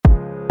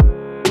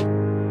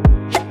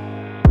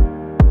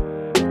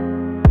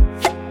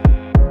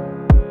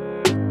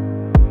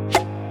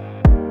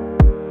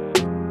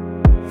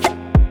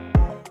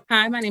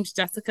Hi, my name is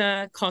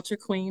Jessica, Culture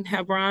Queen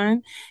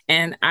Hebron,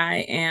 and I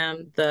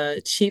am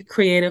the Chief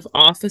Creative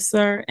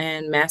Officer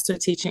and Master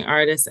Teaching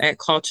Artist at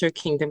Culture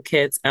Kingdom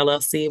Kids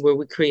LLC, where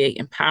we create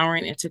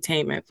empowering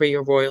entertainment for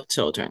your royal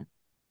children.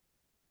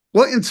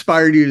 What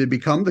inspired you to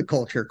become the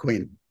culture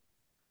queen?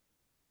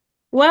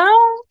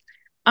 Well,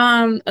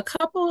 a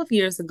couple of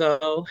years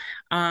ago,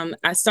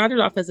 I started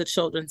off as a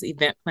children's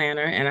event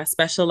planner and I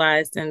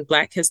specialized in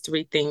Black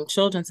History themed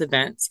children's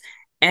events.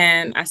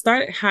 And I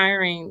started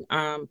hiring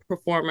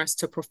performers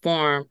to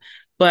perform.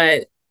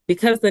 But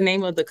because the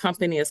name of the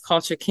company is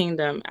Culture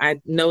Kingdom, I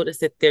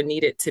noticed that there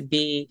needed to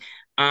be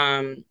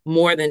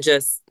more than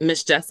just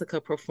Miss Jessica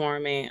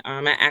performing.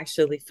 I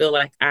actually feel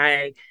like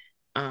I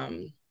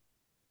um,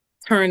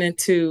 turn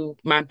into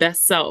my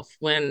best self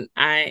when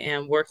I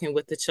am working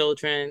with the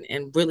children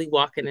and really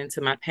walking into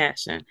my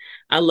passion.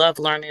 I love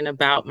learning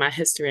about my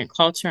history and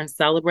culture and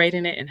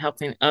celebrating it and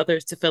helping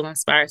others to feel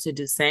inspired to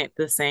do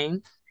the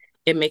same.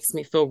 It makes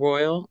me feel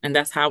royal, and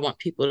that's how I want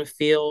people to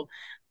feel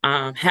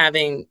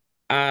having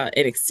an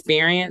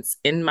experience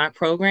in my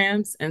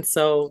programs. And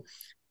so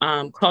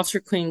Culture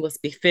Queen was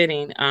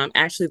befitting.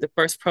 Actually, the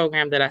first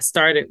program that I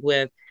started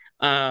with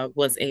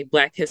was a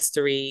Black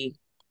History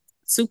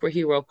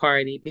superhero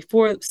party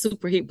before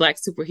black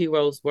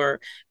superheroes were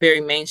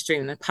very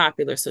mainstream and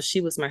popular. So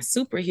she was my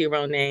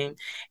superhero name,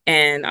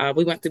 and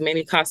we went through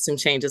many costume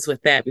changes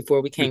with that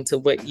before we came to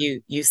what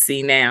you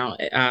see now.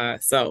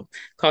 So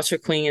Culture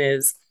Queen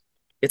is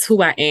it's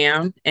who I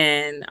am,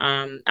 and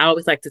I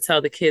always like to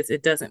tell the kids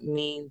it doesn't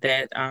mean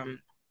that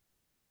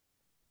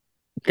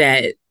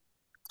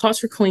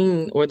culture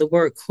queen or the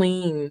word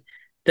queen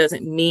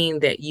doesn't mean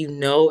that you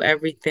know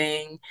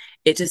everything.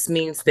 It just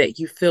means that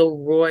you feel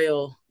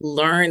royal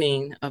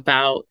learning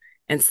about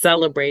and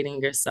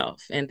celebrating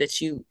yourself and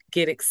that you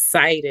get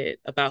excited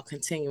about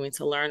continuing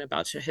to learn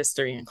about your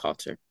history and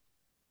culture.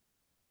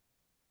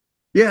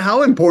 Yeah,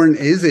 how important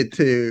is it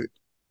to,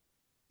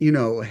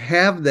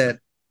 have that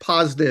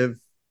positive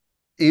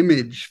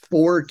image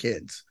for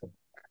kids?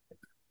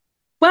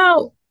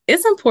 Well,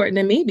 it's important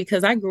to me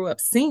because I grew up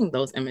seeing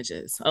those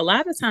images. A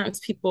lot of times,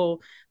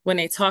 people, when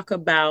they talk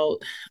about,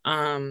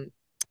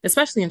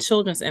 especially in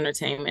children's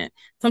entertainment,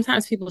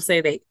 sometimes people say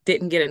they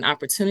didn't get an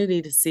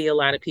opportunity to see a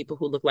lot of people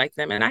who look like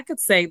them. And I could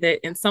say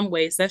that in some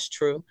ways that's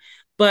true.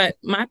 But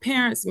my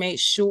parents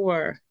made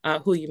sure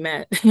who you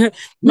met. my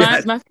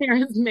Yes. my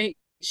parents made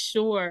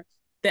sure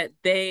that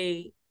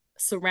they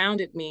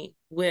surrounded me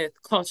with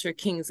culture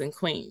kings and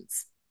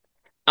queens,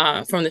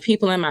 from the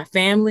people in my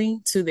family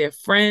to their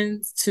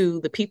friends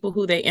to the people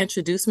who they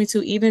introduced me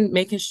to, even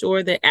making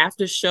sure that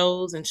after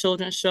shows and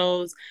children's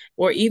shows,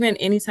 or even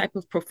any type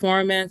of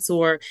performance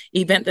or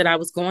event that I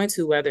was going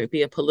to, whether it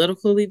be a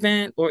political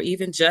event or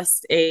even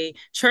just a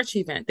church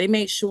event, they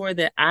made sure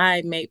that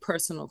I made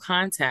personal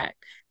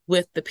contact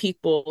with the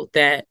people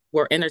that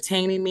were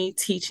entertaining me,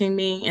 teaching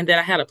me, and that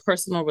I had a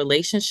personal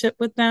relationship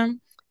with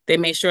them. They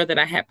made sure that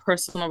I had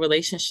personal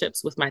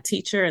relationships with my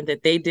teacher and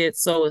that they did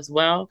so as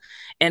well.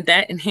 And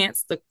that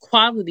enhanced the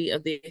quality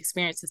of the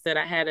experiences that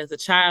I had as a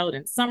child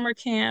in summer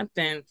camp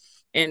and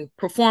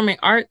performing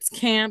arts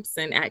camps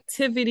and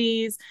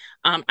activities.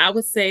 I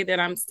would say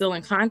that I'm still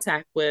in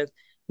contact with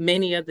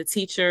many of the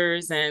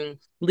teachers and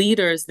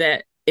leaders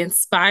that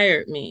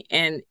inspired me.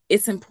 And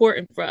it's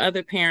important for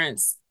other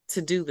parents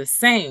to do the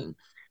same,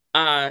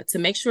 to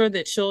make sure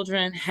that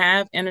children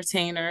have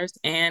entertainers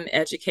and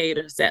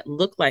educators that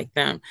look like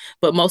them.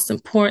 But most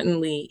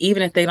importantly,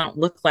 even if they don't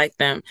look like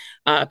them,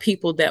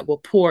 people that will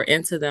pour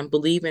into them,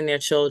 believe in their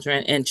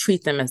children, and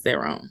treat them as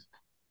their own.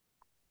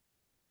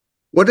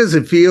 What does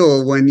it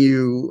feel when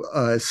you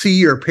see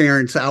your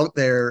parents out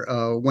there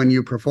when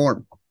you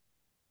perform?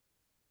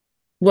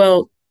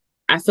 Well,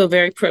 I feel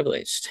very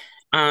privileged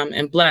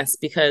and blessed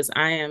because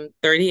I am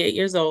 38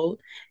 years old,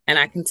 and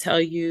I can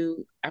tell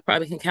you, I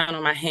probably can count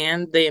on my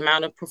hand the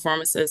amount of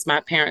performances my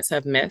parents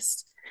have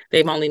missed.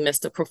 They've only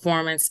missed a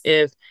performance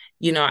if,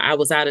 I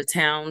was out of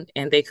town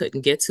and they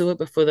couldn't get to it.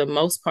 But for the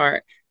most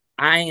part,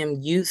 I am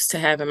used to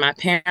having my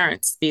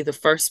parents be the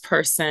first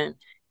person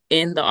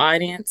in the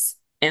audience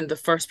and the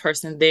first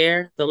person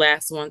there, the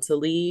last one to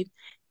leave.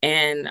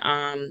 And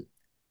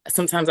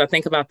sometimes I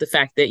think about the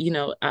fact that,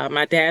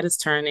 my dad is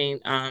turning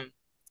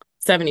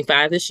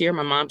 75 this year.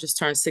 My mom just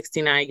turned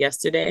 69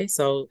 yesterday.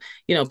 So,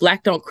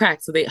 black don't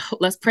crack. So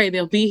let's pray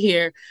they'll be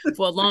here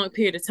for a long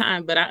period of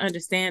time. But I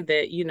understand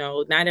that,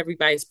 not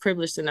everybody's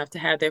privileged enough to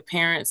have their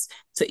parents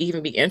to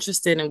even be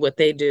interested in what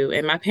they do.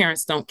 And my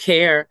parents don't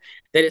care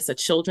that it's a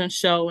children's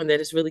show and that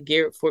it's really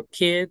geared for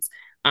kids.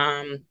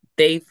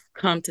 They've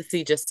come to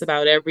see just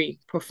about every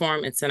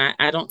performance, and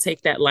I don't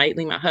take that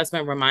lightly. My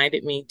husband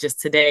reminded me just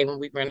today when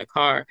we were in the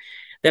car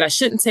that I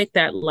shouldn't take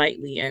that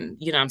lightly. And,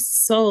 I'm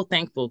so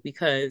thankful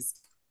because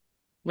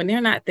when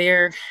they're not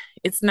there,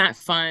 it's not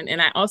fun.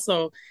 And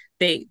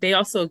they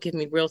also give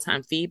me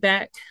real-time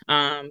feedback.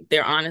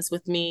 They're honest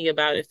with me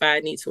about if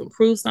I need to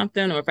improve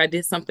something or if I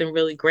did something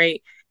really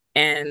great.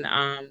 And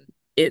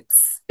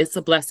it's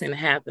a blessing to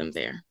have them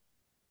there.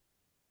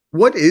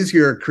 What is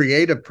your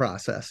creative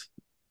process?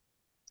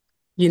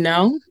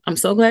 I'm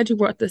so glad you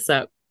brought this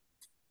up.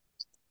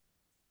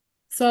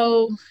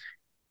 So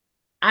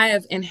I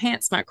have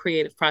enhanced my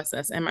creative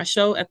process, and my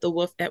show at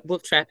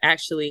Wolf Trap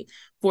actually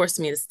forced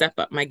me to step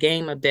up my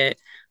game a bit.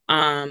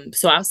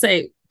 So I'll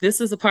say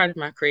this is a part of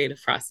my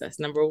creative process.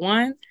 Number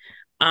one,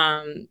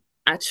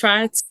 I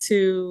try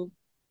to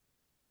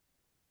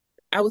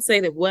I would say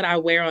that what I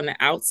wear on the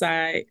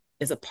outside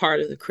is a part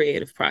of the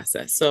creative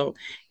process. So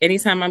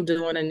anytime I'm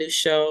doing a new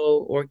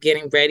show or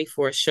getting ready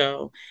for a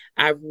show,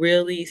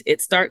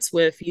 it starts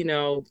with,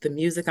 the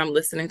music I'm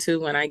listening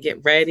to when I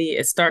get ready.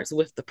 It starts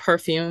with the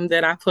perfume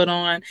that I put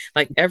on.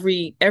 Like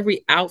every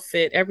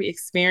outfit, every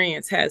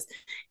experience has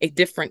a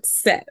different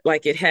set.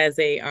 Like it has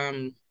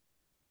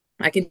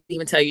I can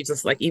even tell you,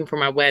 just like even for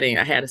my wedding,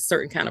 I had a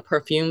certain kind of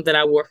perfume that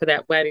I wore for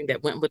that wedding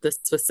that went with a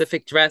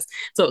specific dress.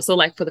 So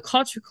like for the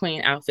Culture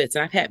Queen outfits,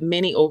 and I've had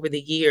many over the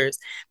years,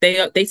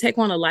 they take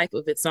on a life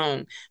of its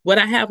own. What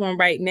I have on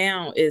right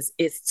now is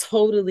it's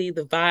totally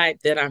the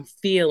vibe that I'm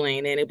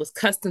feeling, and it was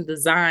custom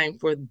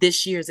designed for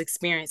this year's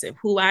experience and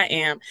who I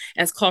am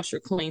as Culture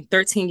Queen,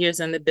 13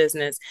 years in the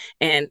business,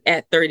 and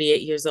at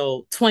 38 years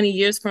old. 20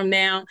 years from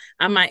now,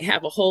 I might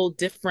have a whole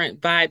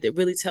different vibe that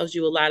really tells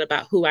you a lot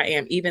about who I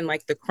am. Even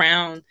like the crown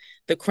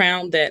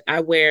that I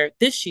wear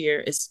this year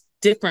is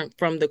different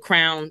from the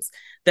crowns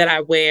that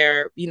I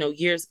wear,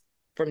 years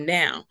from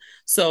now.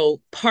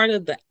 So part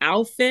of the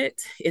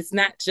outfit, it's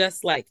not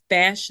just like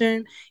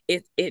fashion.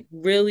 It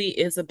really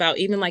is about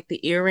even like the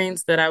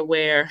earrings that I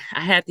wear.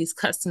 I had these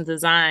custom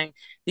design.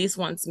 These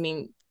ones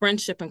mean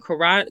friendship and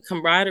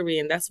camaraderie,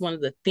 and that's one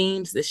of the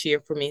themes this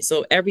year for me.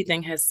 So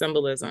everything has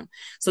symbolism.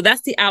 So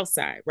that's the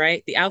outside,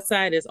 right? The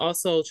outside is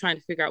also trying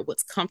to figure out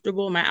what's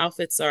comfortable. My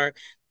outfits are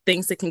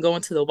things that can go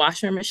into the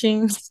washer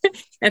machine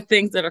and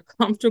things that are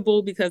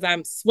comfortable because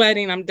I'm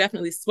sweating. I'm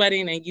definitely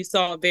sweating. And you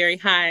saw a very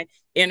high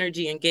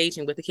energy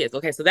engaging with the kids.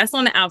 Okay, so that's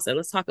on the outside.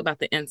 Let's talk about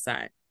the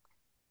inside.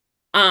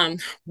 um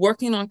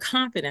Working on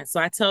confidence. So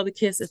I tell the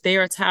kids that they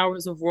are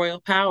towers of royal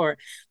power.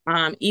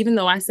 Even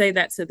though I say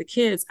that to the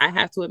kids, I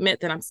have to admit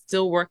that I'm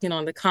still working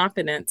on the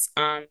confidence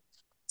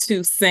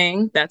to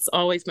sing. That's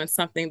always been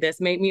something that's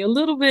made me a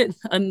little bit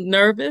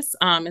nervous.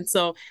 And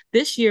so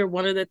this year,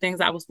 one of the things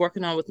I was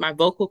working on with my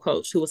vocal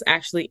coach, who was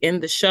actually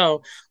in the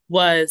show,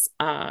 was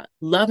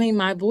loving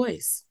my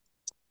voice.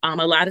 A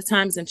lot of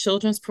times in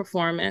children's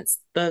performance,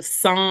 the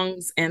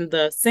songs and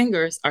the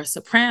singers are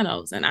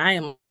sopranos, and I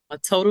am a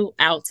total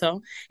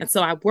alto. And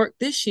so I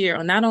worked this year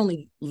on not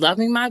only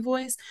loving my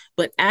voice,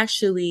 but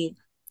actually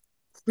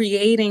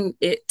creating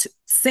it,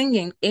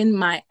 singing in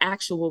my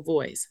actual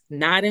voice,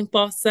 not in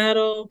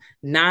falsetto,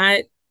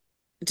 not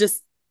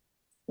just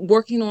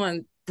working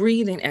on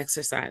breathing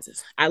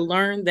exercises. I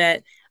learned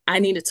that I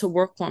needed to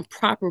work on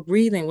proper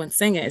breathing when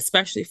singing,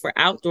 especially for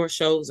outdoor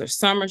shows or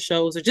summer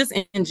shows or just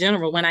in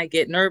general. When I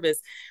get nervous,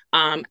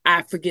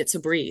 I forget to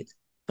breathe. So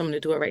I'm going to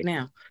do it right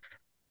now.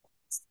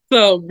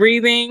 So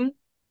breathing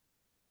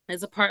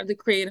is a part of the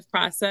creative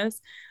process.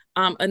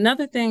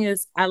 Another thing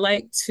is I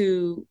like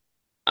to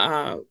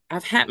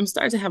I'm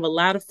starting to have a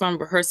lot of fun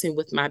rehearsing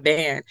with my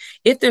band.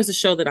 If there's a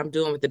show that I'm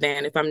doing with the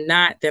band, if I'm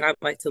not, then I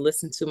like to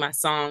listen to my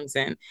songs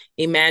and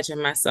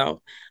imagine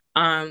myself.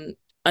 Um,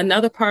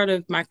 Another part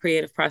of my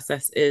creative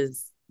process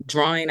is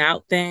drawing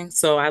out things.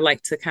 So I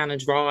like to kind of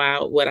draw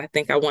out what I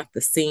think I want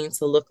the scene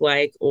to look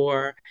like,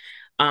 or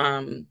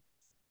um,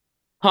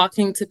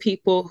 talking to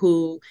people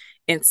who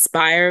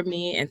inspire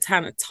me and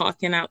kind of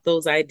talking out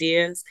those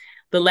ideas.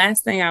 The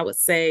last thing I would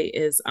say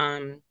is,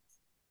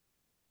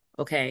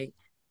 okay,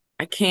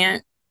 I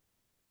can't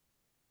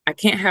I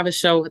can't have a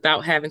show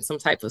without having some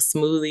type of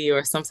smoothie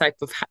or some type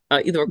of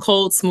either a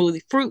cold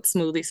smoothie, fruit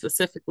smoothie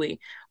specifically,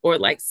 or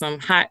like some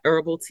hot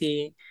herbal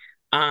tea.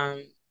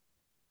 Um,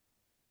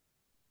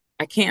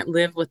 I can't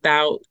live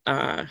without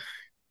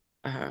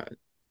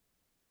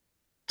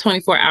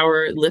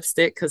 24-hour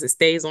lipstick because it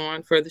stays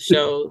on for the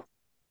show.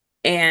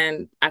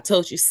 And I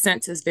told you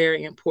scent is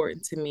very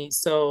important to me.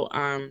 So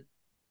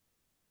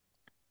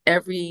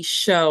every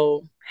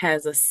show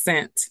has a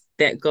scent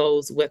that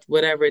goes with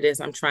whatever it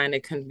is I'm trying to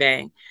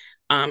convey.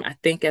 I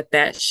think at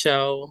that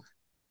show,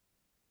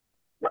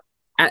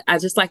 I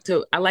just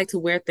I like to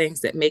wear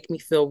things that make me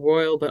feel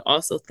royal, but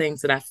also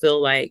things that I feel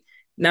like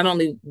not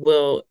only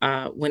will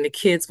when the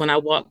kids, when I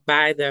walk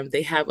by them,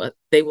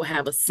 they will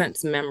have a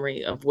sense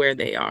memory of where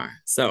they are.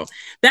 So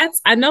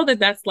I know that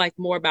that's like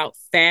more about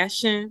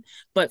fashion,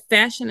 but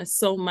fashion is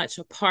so much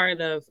a part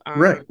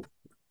Right.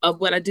 of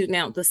what I do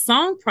now. The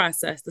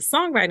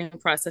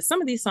songwriting process,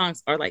 some of these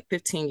songs are like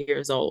 15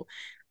 years old.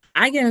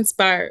 I get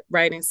inspired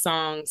writing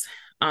songs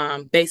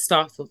based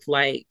off of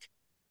like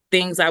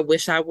things I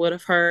wish I would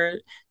have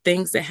heard,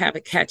 things that have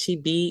a catchy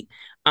beat.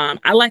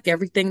 I like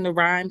everything to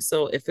rhyme.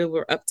 So if it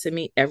were up to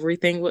me,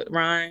 everything would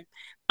rhyme.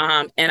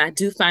 And I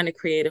do find a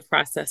creative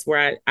process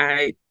where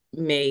I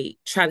may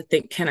try to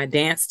think, can I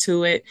dance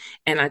to it?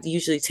 And I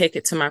usually take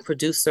it to my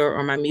producer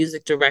or my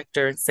music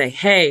director and say,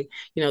 hey,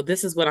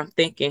 this is what I'm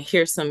thinking.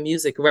 Here's some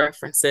music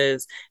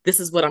references. This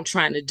is what I'm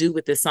trying to do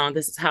with this song.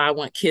 This is how I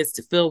want kids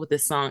to feel with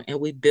this song. And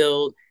we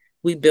build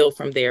we build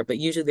from there. But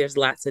usually there's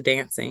lots of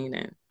dancing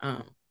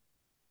and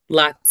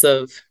lots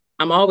of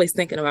I'm always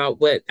thinking about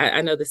what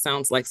I know this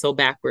sounds like so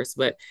backwards,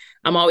 but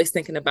I'm always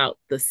thinking about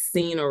the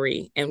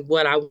scenery and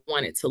what I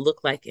want it to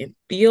look like and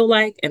feel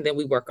like, and then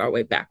we work our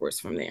way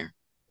backwards from there.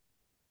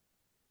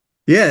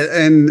 Yeah,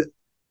 and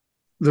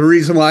the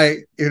reason why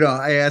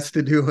I asked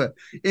to do an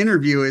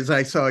interview is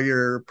I saw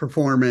your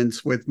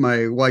performance with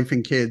my wife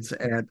and kids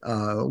at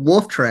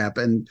Wolf Trap,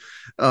 and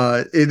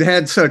it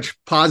had such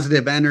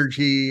positive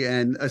energy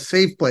and a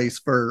safe place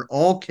for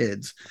all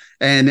kids,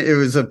 and it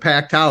was a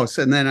packed house.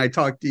 And then I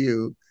talked to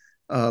you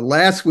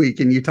last week,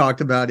 and you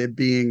talked about it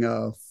being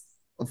a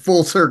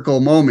full circle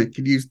moment.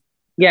 Could you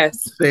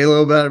Yes. say a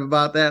little bit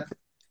about that?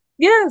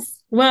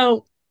 Yes.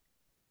 Well,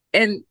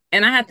 and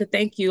I have to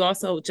thank you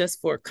also just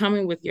for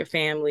coming with your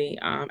family.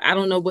 I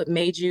don't know what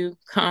made you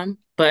come,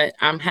 but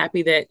I'm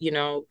happy that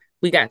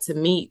we got to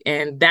meet,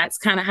 and that's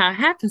kind of how it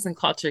happens in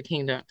Culture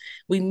Kingdom.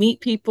 We meet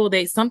people.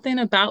 They something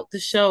about the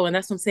show, and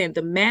that's what I'm saying.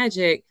 The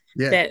magic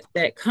Yeah.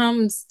 that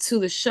comes to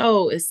the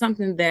show is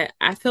something that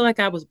I feel like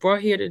I was brought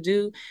here to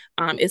do.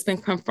 It's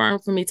been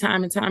confirmed for me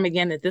time and time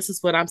again that this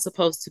is what I'm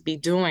supposed to be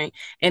doing,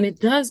 and it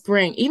does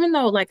bring. Even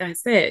though, like I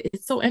said,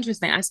 it's so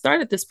interesting. I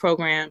started this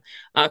program,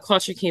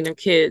 Culture Kingdom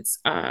Kids,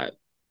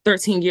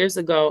 13 years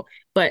ago,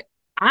 but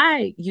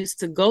I used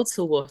to go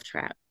to Wolf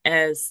Trap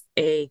as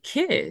a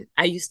kid.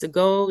 I used to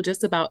go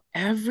just about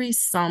every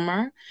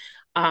summer.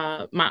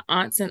 My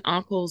aunts and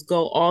uncles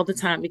go all the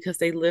time because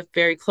they live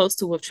very close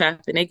to Wolf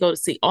Trap and they go to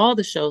see all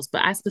the shows.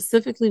 But I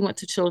specifically went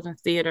to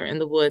Children's Theater in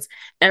the Woods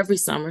every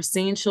summer,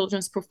 seeing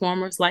children's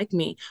performers like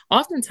me.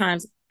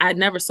 Oftentimes, I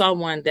never saw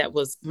one that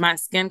was my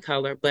skin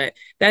color, but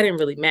that didn't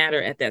really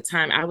matter at that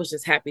time. I was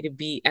just happy to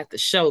be at the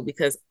show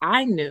because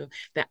I knew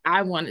that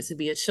I wanted to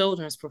be a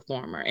children's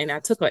performer. And I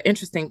took an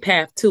interesting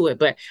path to it,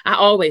 but I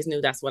always knew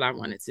that's what I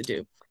wanted to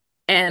do.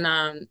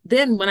 And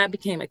then when I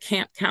became a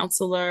camp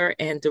counselor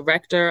and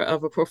director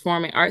of a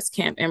performing arts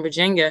camp in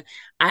Virginia,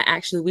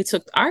 we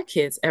took our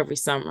kids every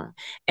summer.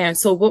 And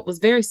so what was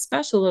very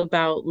special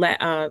about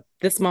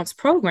this month's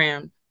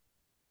program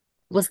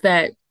was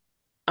that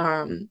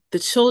the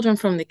children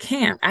from the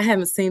camp, I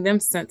haven't seen them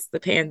since the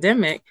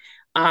pandemic.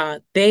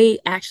 They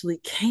actually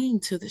came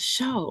to the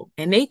show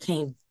and they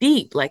came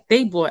deep, like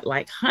they bought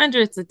like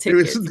hundreds of It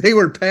was tickets. they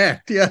were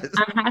packed. Yes.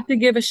 I have to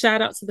give a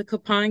shout out to the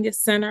Kapanya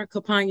Center,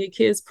 Kapanya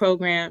Kids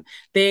Program.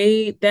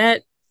 I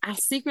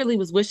secretly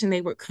was wishing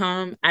they would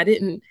come. I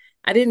didn't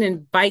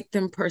invite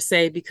them per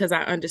se because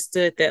I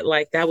understood that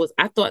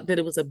I thought that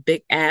it was a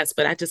big ask,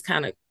 but I just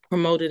kind of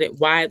promoted it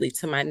widely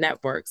to my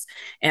networks.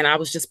 And I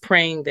was just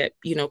praying that,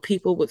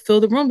 people would fill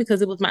the room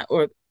because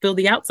or fill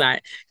the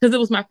outside because it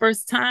was my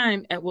first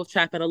time at Wolf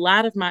Trap. And a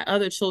lot of my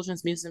other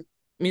children's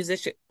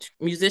musician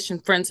musician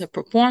friends have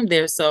performed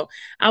there. So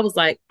I was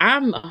like,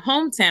 I'm a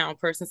hometown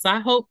person, so I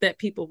hope that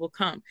people will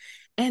come.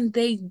 And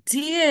they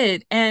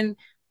did. And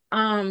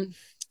um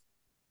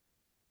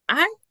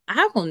I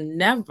I will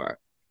never.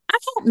 I've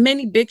had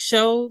many big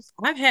shows.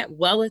 I've had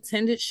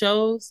well-attended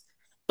shows,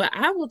 but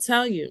I will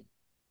tell you,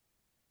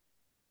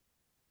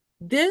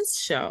 this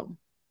show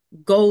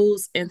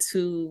goes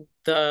into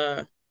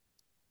the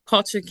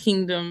Culture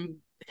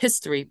Kingdom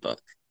history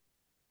book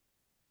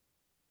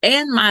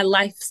and my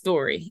life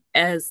story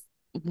as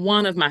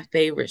one of my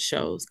favorite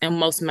shows and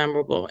most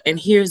memorable. And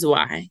here's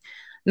why.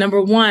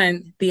 Number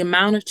one, the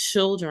amount of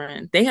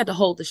children, they had to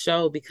hold the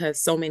show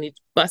because so many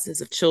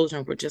buses of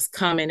children were just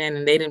coming in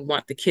and they didn't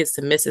want the kids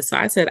to miss it. So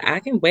I said,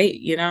 I can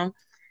wait.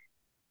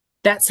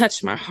 That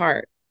touched my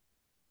heart.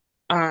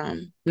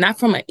 Not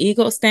from an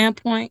ego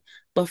standpoint,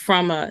 but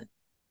from a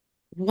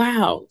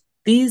wow,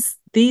 these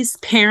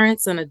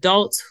parents and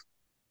adults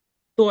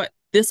thought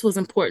this was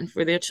important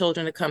for their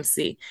children to come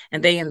see,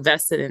 and they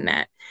invested in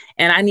that.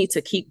 And I need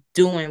to keep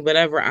doing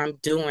whatever I'm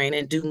doing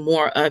and do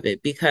more of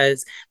it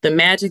because the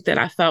magic that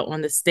I felt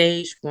on the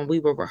stage when we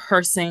were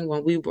rehearsing,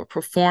 when we were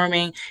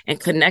performing and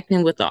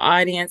connecting with the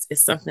audience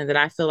is something that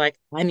I feel like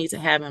I need to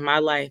have in my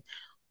life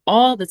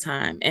all the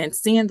time. And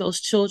seeing those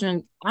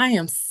children, I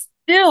am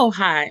still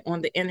high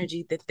on the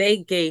energy that they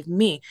gave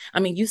me. I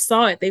mean, you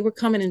saw it. They were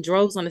coming in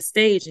droves on the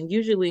stage, and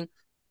usually,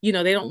 they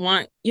don't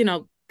want, you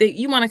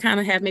want to kind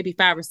of have maybe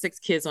 5 or 6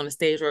 kids on the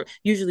stage, or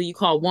usually you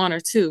call 1 or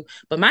 2.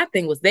 But my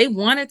thing was they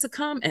wanted to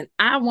come and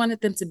I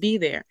wanted them to be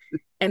there.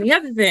 And the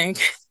other thing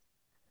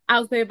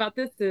I'll say about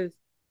this is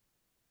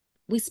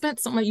we spent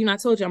so much, I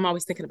told you I'm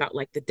always thinking about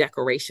like the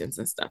decorations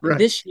and stuff. And Right.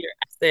 this year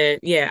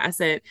I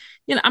said,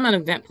 I'm an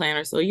event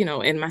planner. So,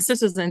 and my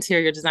sister's an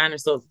interior designer.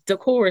 So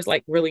decor is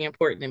like really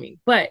important to me.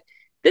 But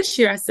this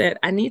year I said,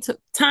 I need to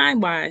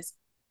time wise,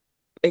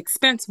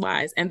 expense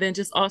wise. And then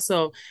just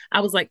also,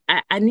 I was like,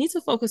 I need to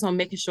focus on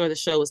making sure the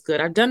show is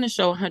good. I've done the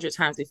show 100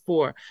 times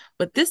before,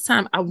 but this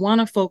time I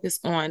want to focus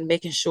on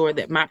making sure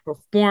that my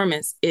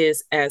performance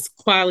is as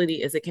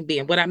quality as it can be.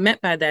 And what I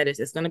meant by that is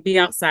it's going to be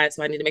outside,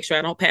 so I need to make sure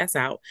I don't pass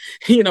out.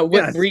 What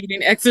Yes.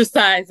 breathing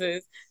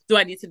exercises do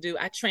I need to do?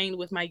 I trained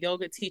with my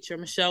yoga teacher,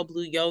 Michelle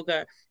Blue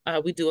Yoga.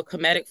 We do a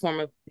comedic form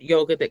of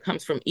yoga that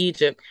comes from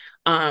Egypt.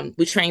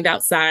 We trained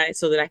outside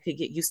so that I could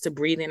get used to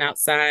breathing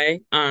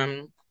outside.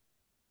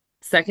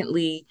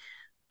 Secondly,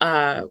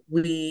 I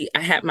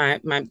had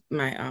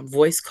my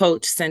voice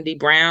coach, Cindy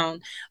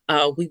Brown.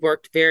 We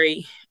worked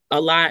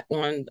a lot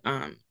on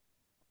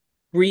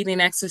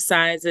breathing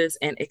exercises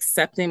and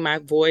accepting my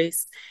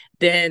voice.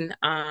 Then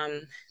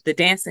the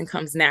dancing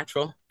comes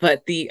natural,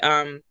 but the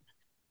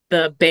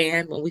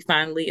band, when we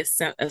finally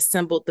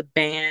assembled the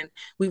band,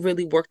 we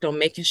really worked on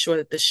making sure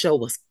that the show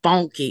was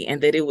funky and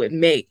that it would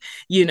make,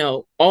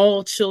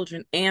 all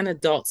children and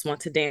adults want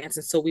to dance.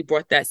 And so we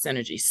brought that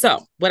synergy.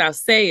 So what I'll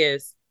say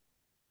is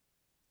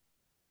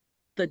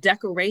the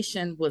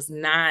decoration was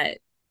not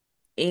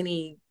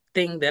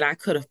anything that I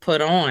could have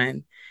put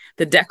on.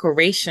 The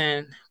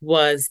decoration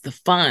was the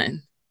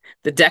fun.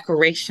 The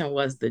decoration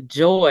was the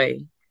joy.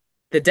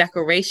 The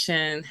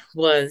decoration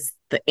was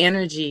the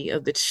energy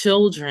of the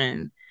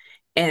children.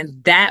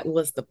 And that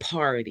was the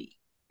party.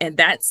 And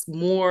that's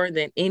more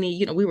than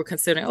any, we were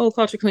considering, oh,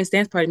 Culture Queen's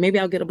dance party. Maybe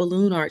I'll get a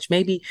balloon arch.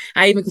 Maybe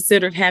I even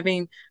considered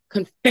having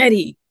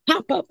confetti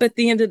pop up at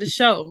the end of the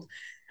show.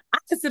 I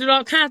considered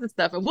all kinds of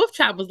stuff. And Wolf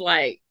Trap was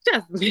like,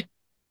 just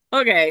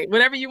okay,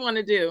 whatever you want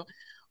to do.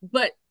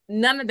 But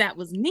none of that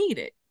was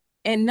needed.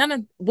 And none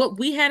of what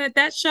we had at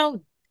that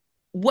show,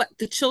 what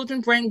the children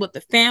bring, what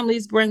the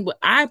families bring, what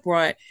I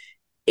brought,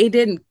 it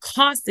didn't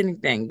cost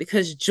anything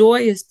because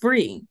joy is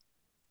free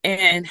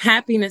and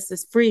happiness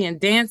is free and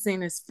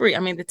dancing is free. I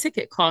mean, the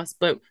ticket costs,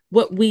 but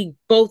what we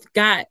both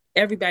got,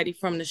 everybody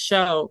from the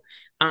show,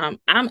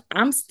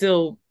 I'm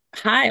still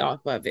high off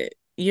of it,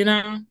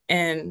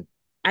 and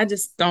I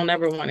just don't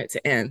ever want it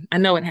to end. I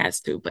know it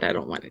has to, but I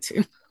don't want it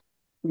to.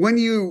 When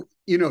you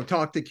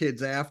talk to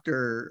kids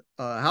after,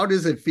 how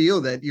does it feel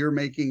that you're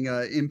making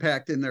an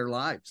impact in their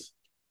lives?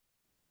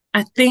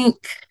 I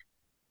think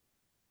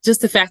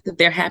just the fact that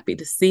they're happy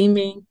to see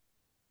me,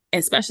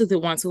 especially the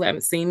ones who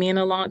haven't seen me in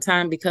a long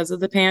time because of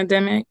the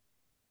pandemic,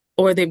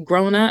 or they've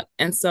grown up.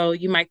 And so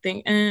you might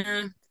think,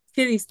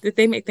 kiddies,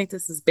 they may think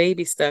this is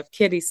baby stuff,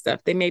 kiddie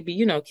stuff. They may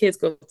be, kids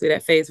go through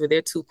that phase where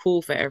they're too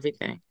cool for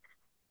everything.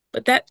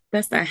 But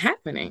that's not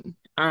happening.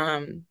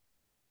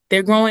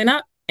 They're growing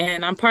up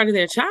and I'm part of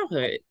their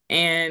childhood.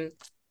 And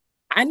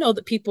I know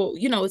that people,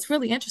 it's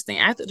really interesting.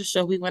 After the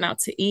show, we went out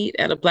to eat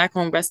at a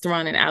Black-owned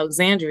restaurant in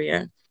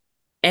Alexandria.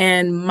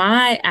 And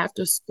my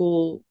after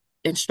school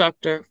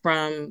instructor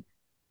from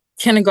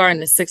kindergarten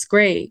to sixth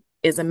grade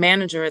is a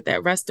manager at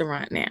that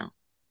restaurant now.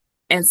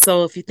 And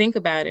so if you think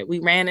about it, we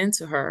ran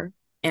into her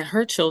and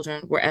her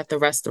children were at the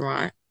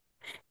restaurant.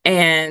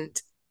 And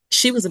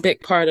she was a big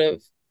part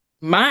of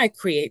my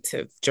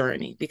creative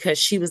journey because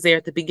she was there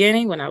at the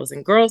beginning when I was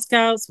in Girl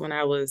Scouts, when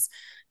I was,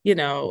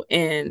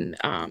 in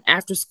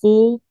after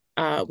school.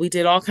 We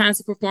did all kinds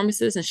of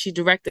performances and she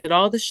directed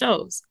all the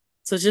shows.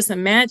 So just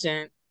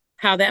imagine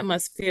how that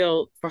must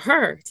feel for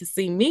her to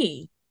see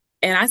me.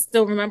 And I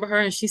still remember her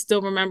and she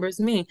still remembers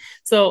me.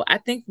 So I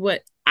think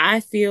what I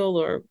feel,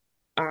 or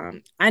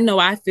I know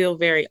I feel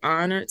very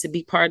honored to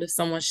be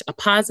a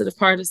positive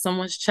part of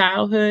someone's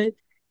childhood.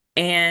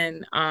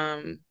 And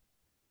I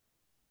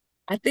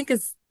think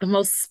it's the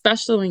most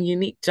special and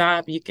unique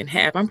job you can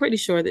have. I'm pretty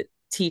sure that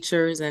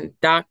teachers and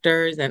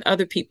doctors and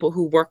other people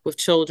who work with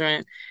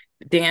children,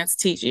 dance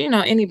teachers,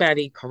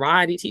 anybody,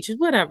 karate teachers,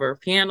 whatever,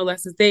 piano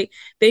lessons, they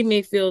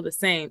may feel the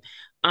same.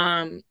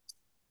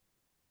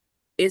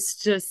 It's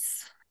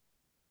just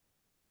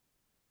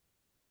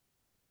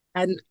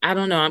I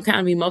don't know. I'm kind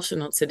of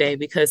emotional today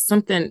because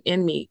something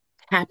in me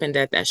happened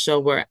at that show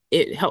where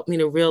it helped me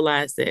to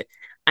realize that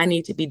I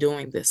need to be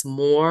doing this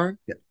more.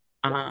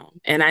 Yeah.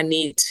 And I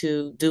need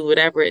to do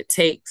whatever it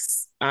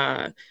takes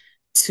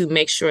to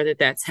make sure that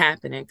that's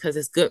happening because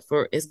it's good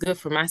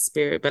for my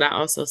spirit, but I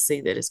also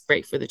see that it's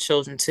great for the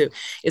children too.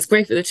 It's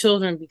great for the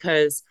children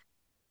because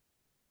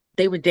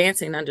they were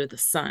dancing under the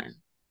sun.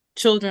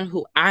 Children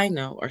who I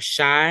know are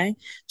shy,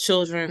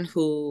 children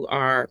who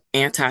are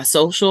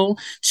antisocial,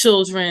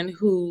 children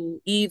who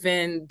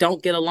even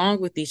don't get along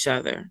with each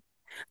other.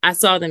 I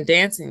saw them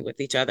dancing with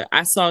each other.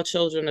 I saw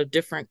children of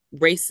different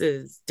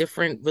races,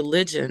 different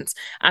religions.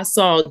 I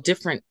saw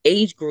different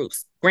age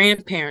groups,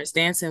 grandparents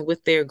dancing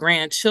with their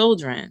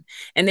grandchildren.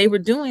 And they were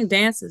doing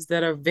dances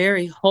that are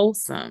very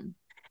wholesome.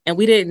 And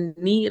we didn't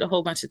need a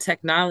whole bunch of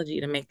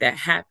technology to make that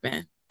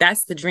happen.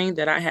 That's the dream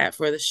that I had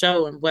for the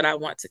show and what I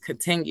want to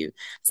continue.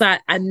 So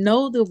I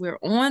know that we're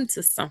on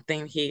to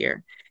something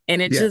here.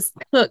 And it Yeah. just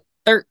took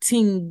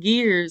 13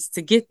 years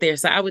to get there.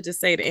 So I would just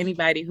say to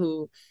anybody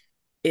who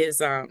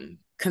is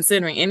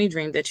considering any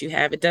dream that you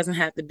have, it doesn't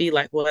have to be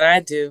like what I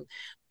do,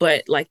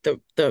 but like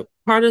the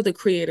part of the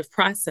creative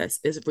process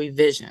is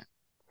revision.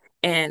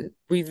 And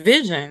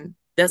revision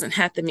doesn't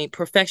have to mean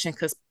perfection,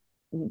 because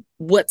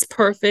what's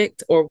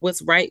perfect or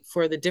what's right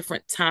for the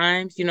different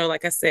times,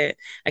 like I said,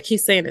 I keep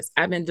saying this,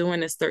 I've been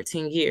doing this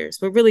 13 years,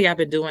 but really I've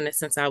been doing this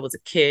since I was a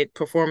kid,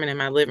 performing in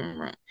my living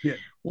room. Yeah.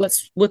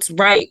 What's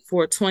right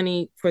for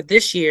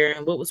this year,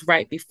 and what was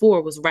right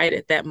before was right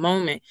at that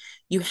moment.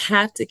 You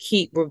have to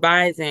keep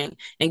revising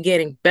and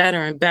getting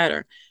better and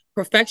better.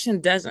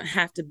 Perfection doesn't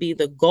have to be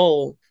the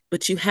goal,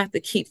 but you have to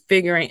keep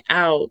figuring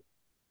out,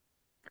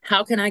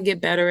 how can I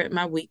get better at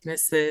my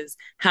weaknesses?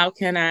 How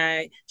can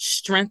I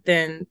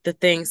strengthen the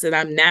things that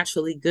I'm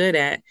naturally good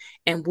at?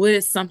 And what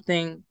is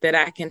something that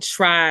I can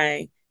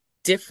try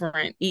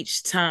different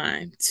each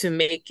time to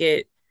make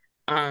it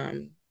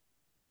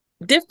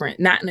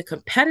different, not in a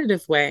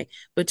competitive way,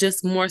 but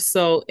just more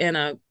so in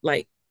a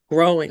like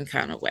growing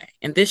kind of way.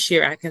 And this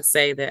year I can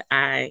say that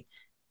I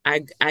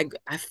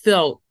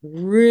felt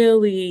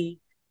really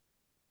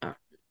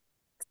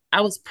I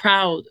was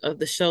proud of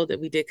the show that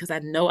we did, because I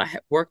know I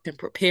had worked and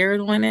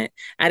prepared on it.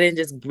 I didn't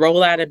just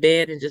roll out of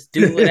bed and just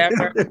do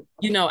whatever.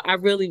 I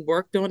really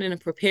worked on it and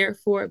prepared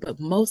for it. But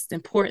most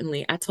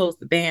importantly, I told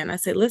the band, I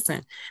said,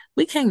 listen,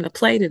 we came to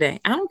play today.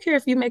 I don't care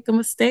if you make a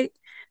mistake,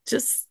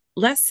 just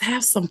let's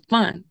have some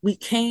fun. We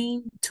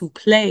came to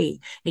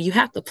play, and you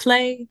have to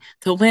play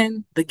to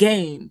win the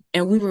game.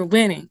 And we were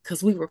winning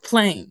because we were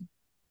playing.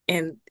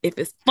 And if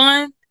it's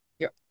fun,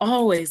 you're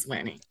always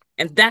winning.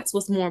 And that's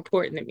what's more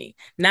important to me.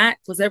 Not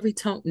was every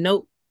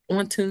note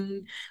on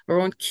tune or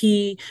on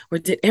key, or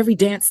did every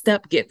dance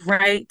step get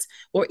right,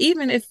 or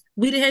even if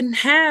we didn't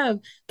have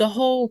the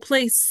whole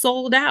place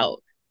sold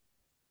out.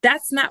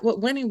 That's not what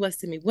winning was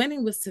to me.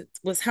 Winning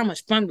was how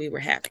much fun we were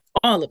having,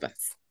 all of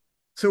us.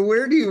 So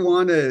where do you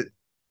want to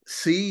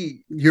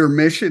see your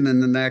mission in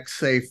the next,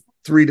 say,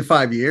 3 to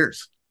 5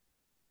 years?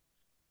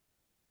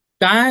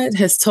 God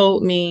has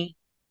told me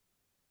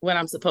what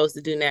I'm supposed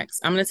to do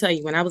next. I'm going to tell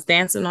you, when I was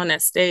dancing on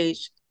that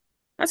stage,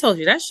 I told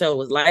you that show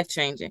was life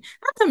changing.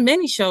 I've done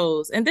many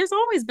shows, and there's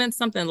always been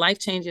something life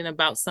changing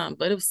about something,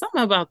 but it was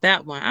something about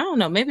that one. I don't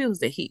know. Maybe it was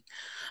the heat.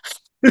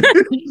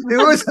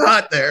 It was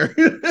hot there.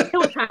 It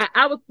was hot.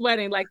 I was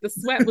sweating. Like the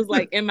sweat was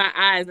like in my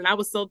eyes. And I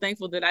was so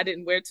thankful that I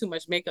didn't wear too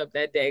much makeup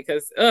that day,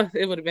 because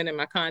it would have been in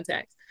my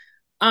contacts.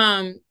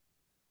 Um,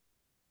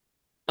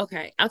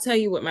 okay, I'll tell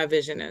you what my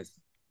vision is.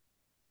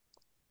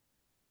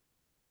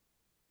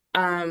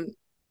 Um,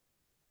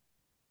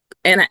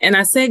 and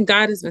I say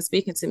God has been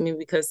speaking to me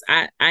because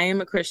I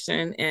am a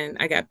Christian, and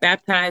I got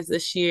baptized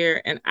this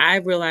year, and I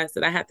realized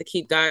that I have to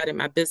keep God in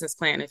my business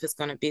plan if it's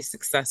going to be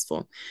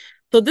successful.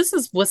 So this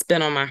is what's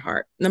been on my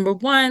heart. Number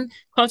one,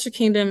 Culture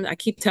Kingdom, I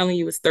keep telling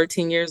you, is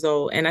 13 years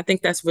old. And I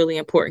think that's really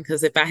important,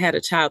 because if I had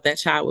a child, that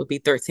child would be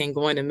 13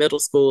 going to middle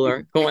school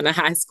or going to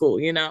high school.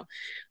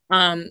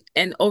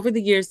 And over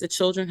the years, the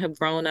children have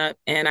grown up,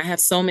 and I have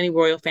so many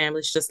royal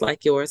families just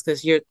like yours,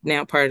 because you're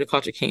now part of the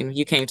Culture Kingdom.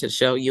 You came to the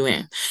show, you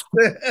in.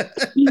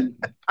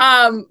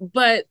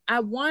 But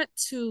I want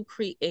to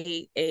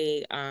create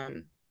a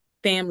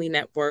family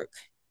network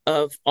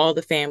of all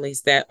the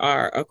families that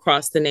are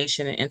across the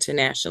nation and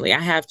internationally. I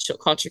have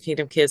Culture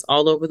Kingdom kids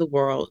all over the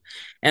world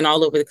and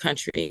all over the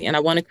country. And I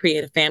want to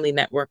create a family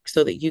network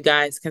so that you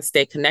guys can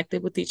stay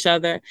connected with each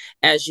other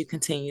as you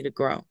continue to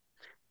grow.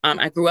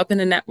 I grew up in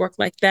a network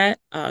like that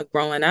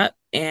growing up,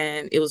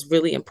 and it was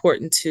really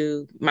important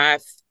to my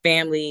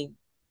family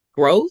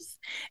growth.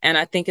 And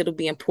I think it'll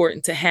be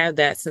important to have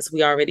that, since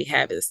we already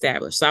have it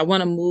established. So I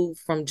want to move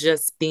from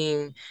just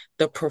being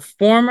the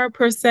performer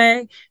per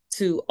se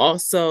to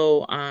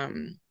also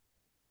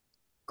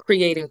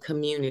creating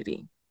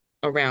community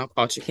around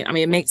Culture Kingdom. I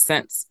mean, it makes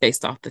sense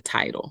based off the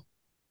title.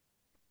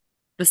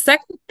 The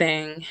second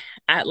thing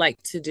I'd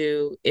like to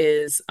do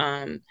is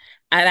I'd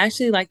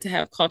actually like to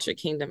have Culture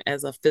Kingdom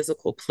as a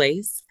physical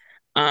place.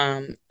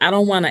 I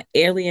don't want to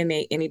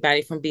alienate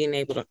anybody from being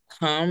able to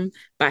come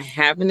by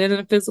having it in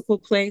a physical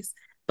place,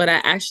 but I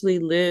actually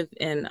live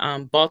in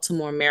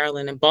Baltimore,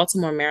 Maryland, and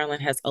Baltimore,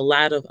 Maryland has a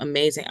lot of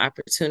amazing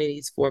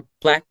opportunities for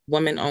Black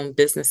women-owned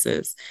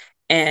businesses.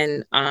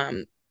 And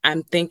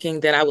I'm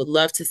thinking that I would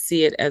love to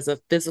see it as a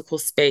physical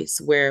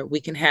space where we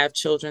can have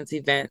children's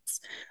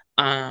events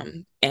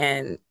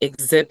and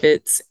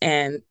exhibits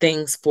and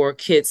things for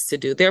kids to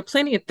do. There are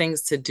plenty of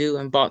things to do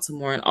in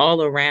Baltimore and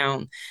all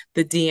around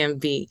the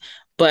DMV.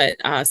 But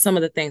some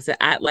of the things that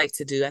I'd like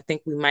to do, I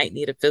think we might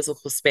need a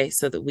physical space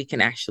so that we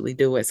can actually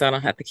do it. So I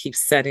don't have to keep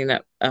setting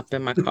up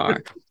in my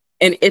car.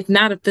 And if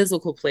not a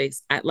physical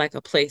place, I'd like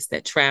a place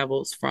that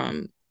travels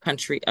from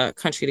country to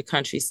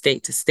country,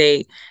 state to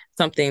state,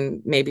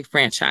 something maybe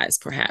franchise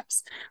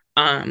perhaps.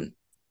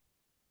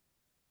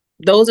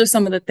 Those are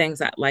some of the things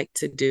I'd like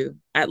to do.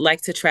 I'd like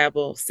to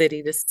travel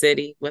city to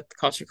city with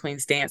Culture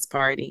Queens Dance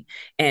Party,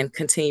 and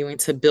continuing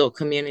to build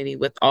community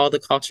with all the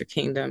Culture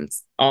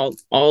Kingdoms all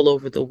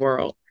over the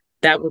world.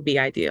 That would be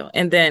ideal.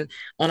 And then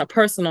on a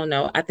personal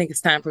note, I think it's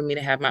time for me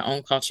to have my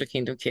own Culture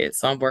Kingdom kids.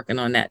 So I'm working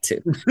on that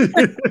too.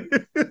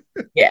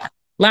 Yeah,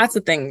 lots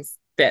of things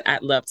that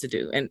I'd love to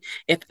do. And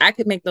if I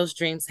could make those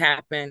dreams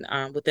happen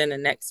within the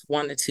next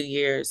 1 to 2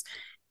 years,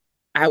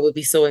 I would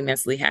be so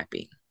immensely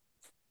happy.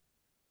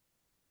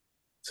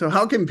 So,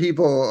 how can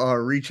people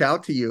reach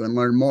out to you and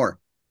learn more?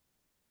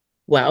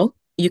 Well,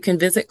 you can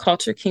visit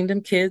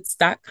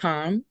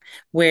culturekingdomkids.com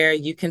where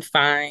you can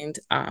find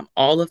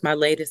all of my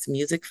latest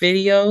music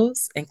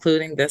videos,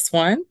 including this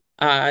one.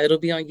 It'll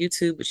be on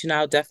YouTube, but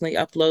I'll definitely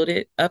upload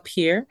it up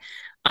here.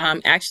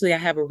 Actually, I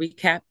have a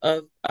recap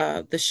of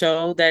the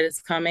show that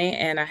is coming,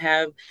 and I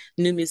have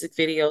new music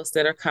videos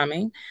that are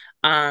coming.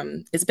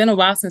 It's been a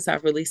while since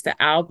I've released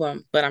the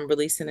album, but I'm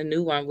releasing a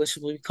new one, which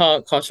will be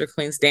called Culture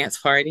Queens Dance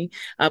Party.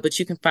 But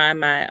you can find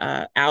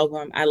my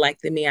album, I Like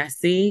the Me I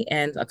See,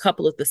 and a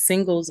couple of the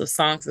singles of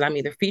songs that I'm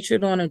either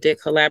featured on or did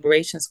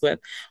collaborations with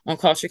on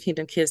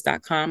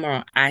culturekingdomkids.com or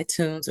on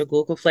iTunes or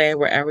Google Play,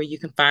 wherever you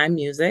can find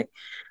music.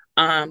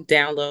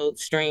 Download,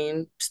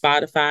 stream,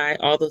 Spotify,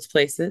 all those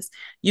places.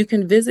 You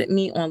can visit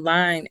me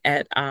online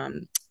at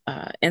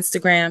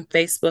Instagram,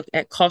 Facebook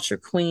at Culture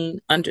Queen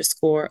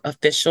underscore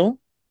official.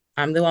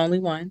 I'm the only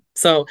one.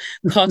 So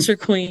Culture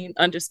Queen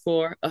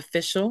underscore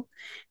official.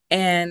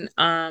 And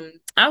I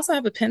also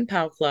have a pen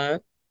pal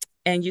club,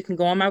 and you can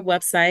go on my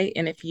website.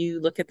 And if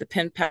you look at the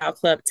Pen Pal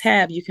Club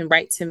tab, you can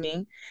write to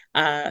me,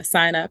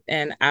 sign up,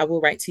 and I will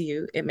write to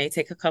you. It may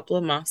take a couple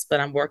of months, but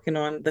I'm working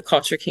on the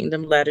Culture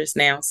Kingdom letters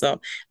now. So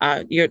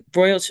your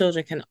royal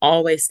children can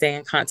always stay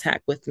in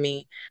contact with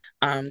me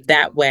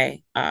that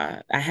way.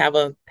 I have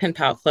a pen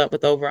pal club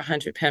with over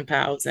 100 pen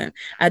pals, and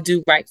I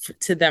do write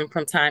to them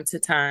from time to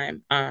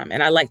time.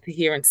 And I like to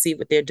hear and see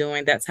what they're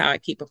doing. That's how I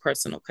keep a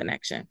personal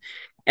connection.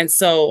 And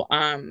so,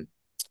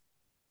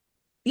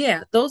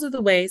 yeah, those are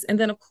the ways. And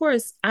then, of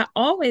course, I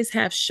always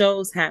have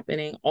shows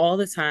happening all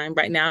the time.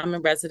 Right now, I'm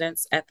in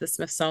residence at the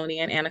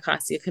Smithsonian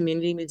Anacostia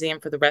Community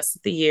Museum for the rest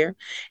of the year.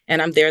 And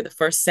I'm there the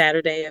first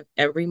Saturday of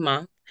every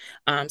month.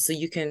 So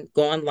you can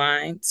go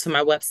online to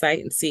my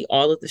website and see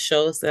all of the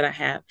shows that I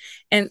have.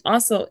 And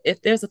also,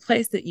 if there's a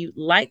place that you'd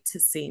like to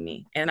see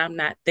me and I'm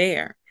not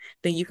there,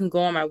 then you can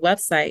go on my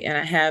website, and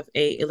I have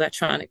a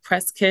electronic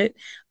press kit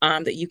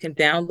that you can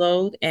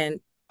download, and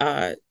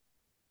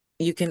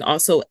you can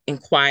also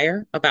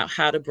inquire about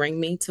how to bring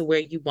me to where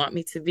you want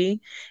me to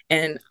be.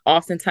 And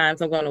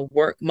oftentimes I'm going to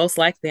work, most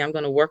likely I'm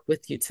going to work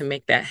with you to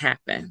make that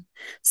happen.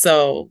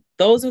 So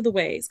those are the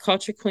ways.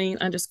 Culture Queen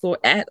underscore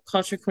at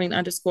Culture Queen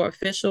underscore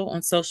official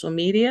on social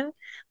media,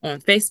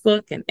 on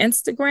Facebook and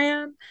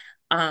Instagram,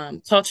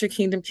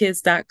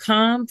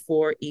 culturekingdomkids.com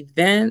for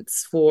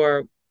events,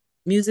 for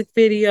music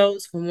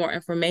videos, for more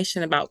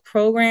information about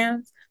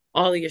programs,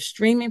 all of your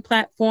streaming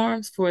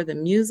platforms for the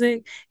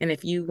music. And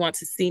if you want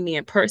to see me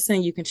in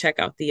person, you can check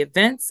out the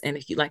events. And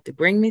if you'd like to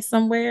bring me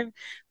somewhere,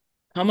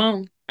 come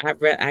on.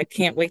 I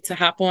can't wait to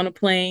hop on a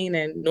plane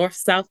and north,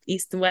 south,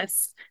 east, and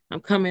west.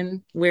 I'm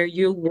coming where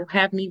you will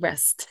have me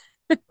rest.